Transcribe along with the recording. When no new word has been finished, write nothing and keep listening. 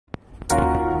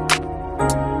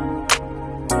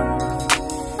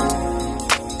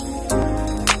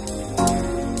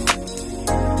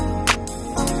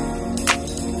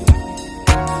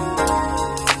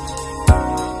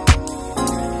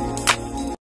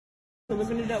We're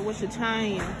looking it up with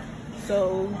Shatanya.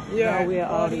 So we're at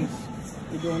AIDI.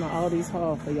 We're doing an AIDI's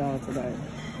haul for y'all today.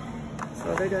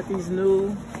 So they got these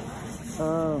new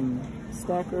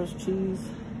Stackers cheese,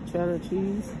 cheddar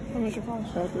cheese. How much it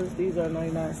cost? Stackers. These are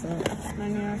 99 cents.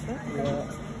 99 cents? Yeah.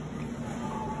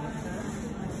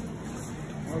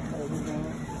 Okay, we're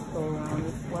gonna go around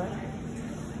this way.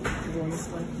 We're going this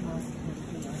way.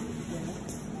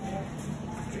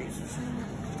 Jesus.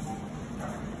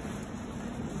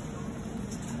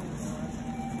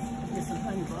 Get some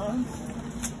honey buns.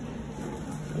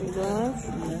 Honey buns?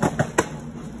 Yeah.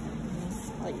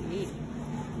 Like eat.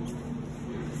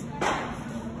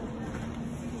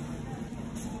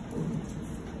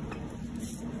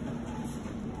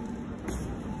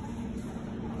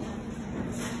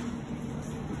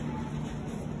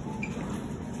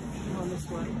 On this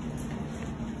way.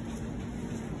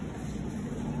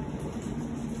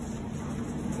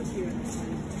 It's here.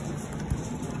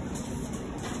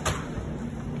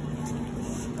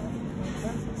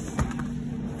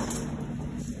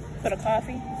 For the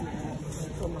coffee? Yeah,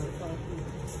 so much coffee.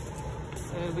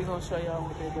 And we're gonna show y'all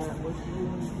what they got. What you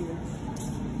need here.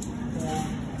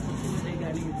 They got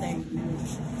anything new.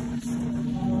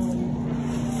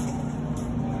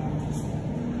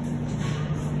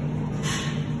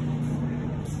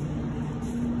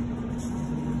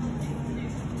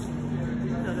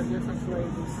 Different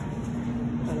flavors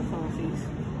of the coffees.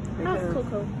 Hot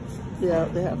cocoa. Yeah,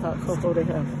 they have hot cocoa. They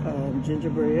have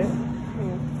gingerbread. They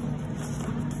have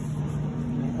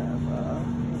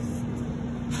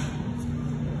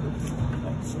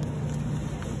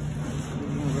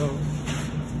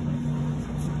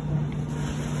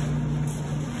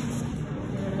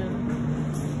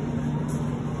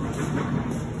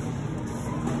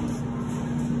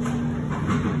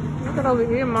Look at over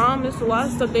here, Mom. There's a lot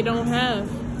of stuff they don't have.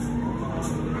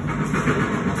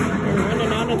 They're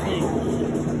running out of things.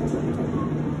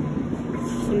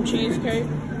 Some cheesecake.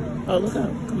 oh, look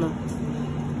out. Come on.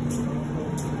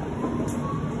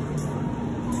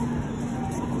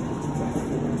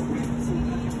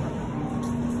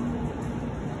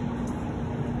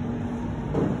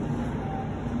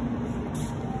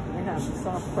 They have the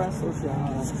soft pretzels,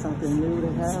 y'all. Something new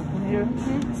they have in here.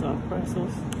 Soft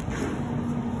pretzels.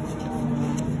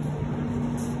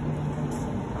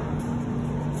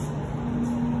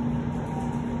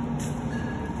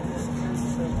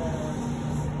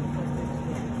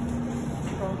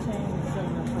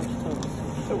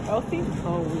 So healthy?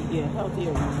 Oh, yeah,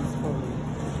 healthier ones for you.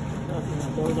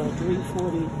 Those are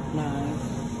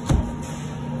 $3.49.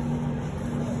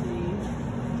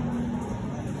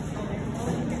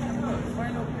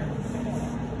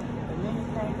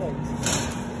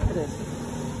 Look at this.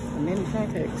 The mini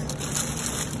pancakes.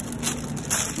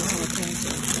 Smaller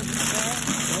pancakes.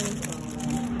 Those are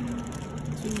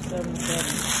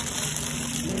 $2.77.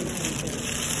 Mini pancakes.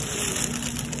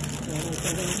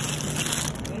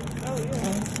 Oh,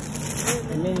 yeah.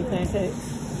 The mini pancakes.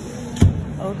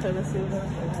 Okay, let's see what else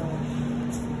they have.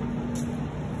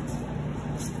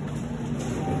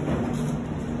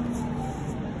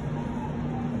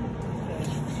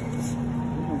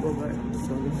 We're gonna go back.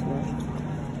 So this way.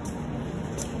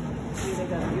 See, they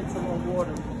gotta get some more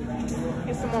water.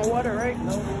 Get some more water, right?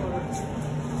 No water.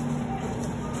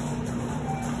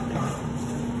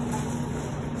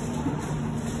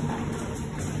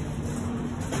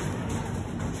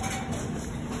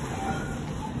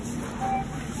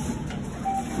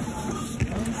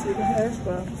 See the hash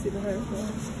browns. See the hash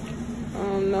browns.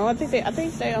 No, I think they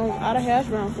out of hash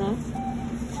browns now.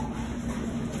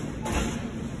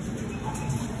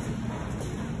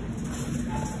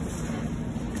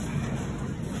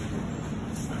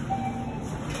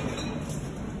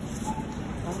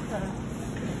 Okay.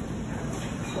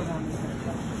 Put on the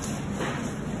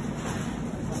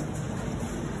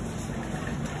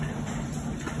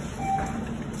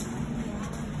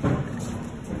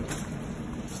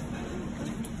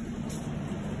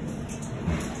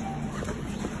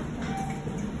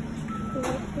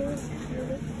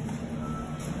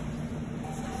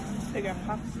They got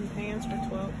pots and pans for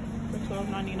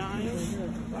 $12.99,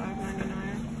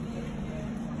 $5.99.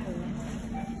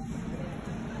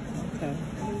 okay.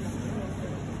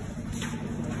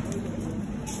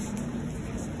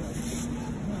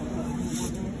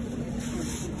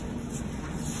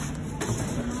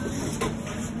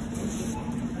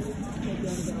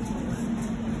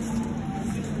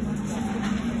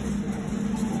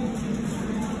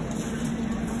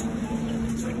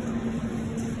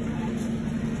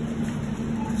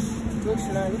 Look,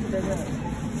 Shatanya, look at that.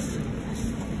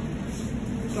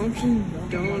 Dunkin'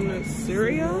 Donuts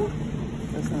cereal?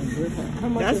 That sounds different. How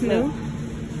much That's is new. that?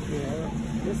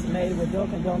 Yeah. This is made with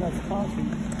Dunkin' Donuts coffee.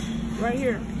 Right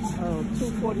here.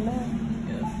 $2.49.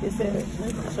 Yeah. It said,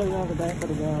 let's show you all the back of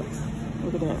the box.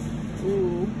 Look at that.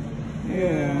 Ooh.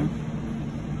 Yeah.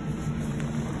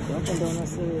 Dunkin'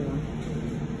 Donuts cereal.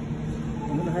 I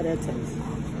wonder how that tastes.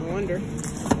 I wonder.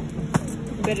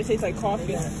 Bet it tastes like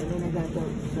coffee. And then they got the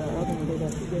other one, they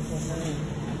got two different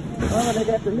names. Oh, they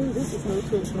got the new, this is new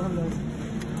too, from the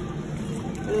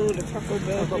Ooh, the Taco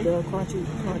Bell. Taco Bell Crunch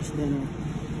dinner.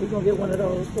 We're gonna get one of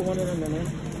those, put one in a minute.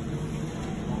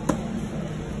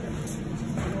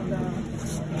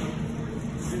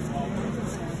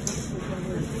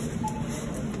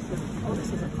 Oh,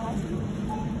 this is a coffee.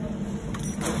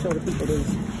 I'll show the people this.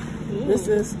 Ooh. This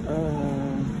is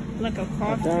Like a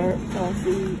coffee. a dark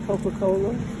coffee,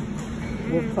 Coca-Cola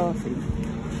with coffee.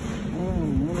 I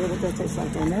wonder what that tastes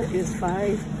like. And that is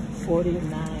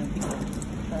 $5.49.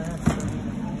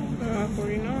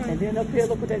 49. And then up here,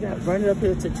 look what they got. Burn it up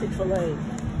here to Chick-fil-A.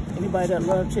 Anybody that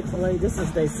loves Chick-fil-A, this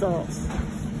is their sauce.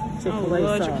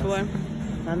 Chick-fil-A sauce. Chick-fil-A.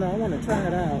 I know, I want to try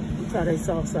it out. Try their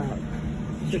sauce out.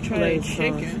 Try their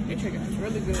chicken. Their chicken is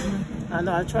really good. I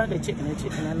know, I tried their chicken.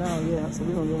 I know, yeah. So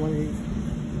we're going to get one of these.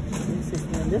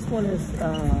 And this one is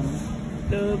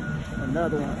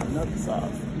another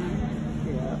sauce.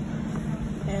 Yeah.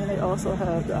 And they also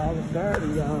have the Olive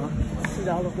Garden, y'all. See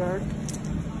the Olive Garden?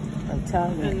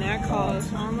 Italian. And that costs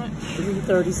how much?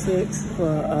 $3.36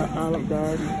 for Olive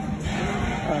Garden.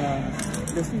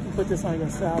 You can put this on your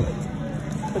salad.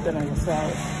 Put that on your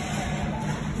salad.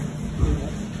 Yeah.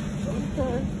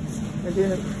 Okay. And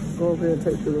then go over here and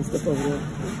take the stuff over there.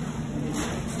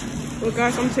 Well,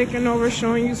 guys, I'm taking over,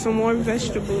 showing you some more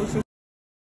vegetables.